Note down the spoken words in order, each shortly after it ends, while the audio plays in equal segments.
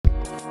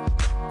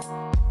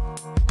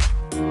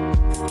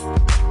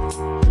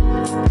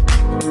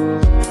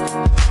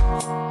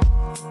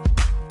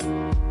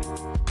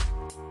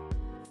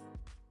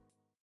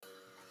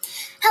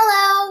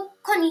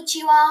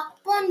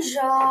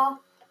Hello,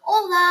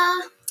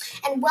 hola,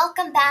 and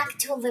welcome back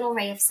to A Little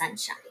Ray of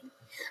Sunshine.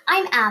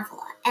 I'm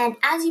Avila, and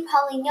as you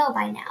probably know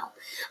by now,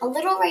 A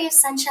Little Ray of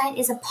Sunshine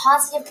is a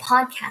positive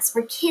podcast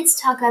where kids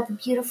talk about the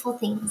beautiful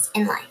things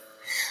in life.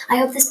 I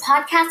hope this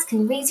podcast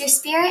can raise your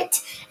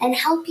spirit and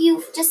help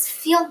you just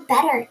feel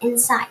better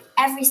inside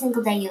every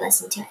single day you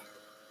listen to it.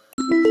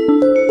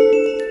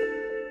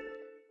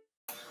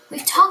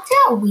 We've talked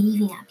about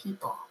waving at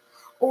people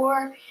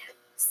or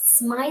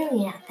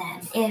smiling at them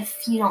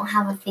if you don't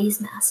have a face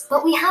mask,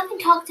 but we haven't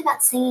talked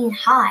about saying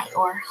hi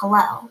or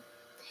hello.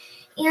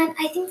 And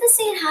I think that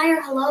saying hi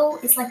or hello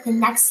is like the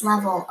next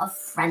level of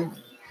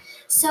friendly.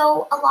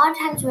 So a lot of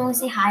times we only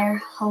say hi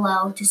or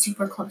hello to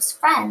super close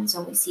friends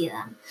when we see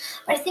them.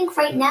 But I think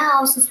right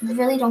now, since we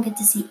really don't get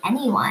to see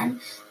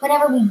anyone,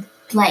 whenever we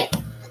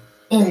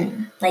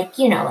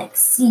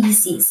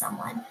see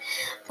someone.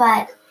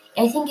 But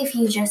I think if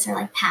you just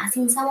are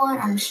passing someone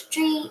on the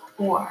street,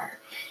 or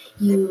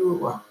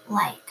you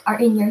are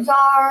in your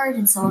yard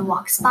and someone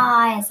walks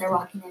by as they're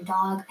walking their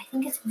dog, I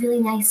think it's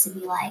really nice to be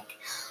like,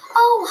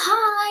 oh,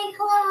 hi,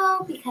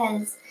 hello,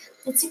 because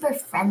it's super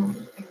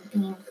friendly. And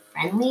being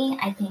friendly,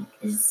 I think,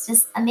 is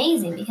just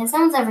amazing because no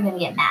one's ever going to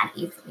get mad at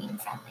you for being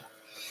friendly.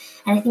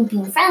 And I think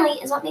being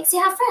friendly is what makes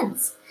you have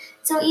friends.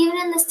 So even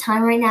in this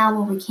time right now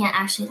where we can't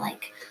actually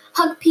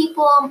hug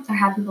people or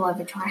have people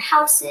over to our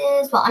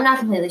houses, well, I'm not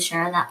completely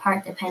sure on that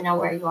part, depending on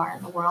where you are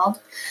in the world,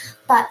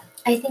 but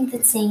I think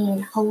that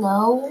saying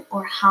hello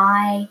or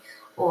hi,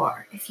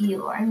 or if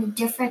you are in a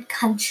different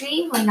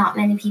country where not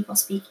many people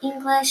speak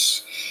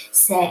English,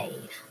 say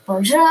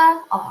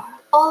bonjour or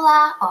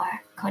hola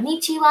or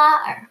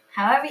konnichiwa or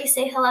however you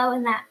say hello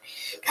in that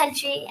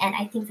country. And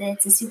I think that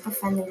it's a super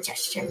friendly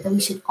gesture that we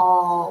should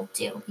all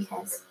do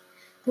because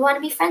we want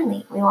to be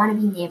friendly, we want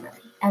to be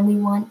neighborly, and we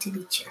want to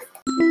be cheerful.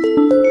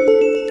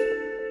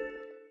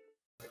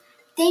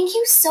 Thank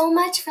you so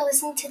much for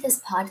listening to this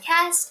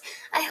podcast.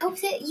 I hope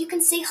that you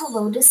can say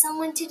hello to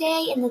someone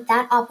today and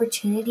that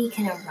opportunity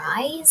can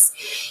arise.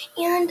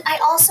 And I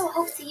also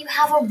hope that you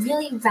have a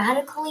really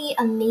radically,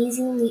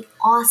 amazingly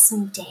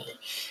awesome day.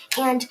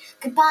 And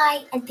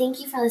goodbye, and thank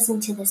you for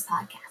listening to this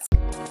podcast.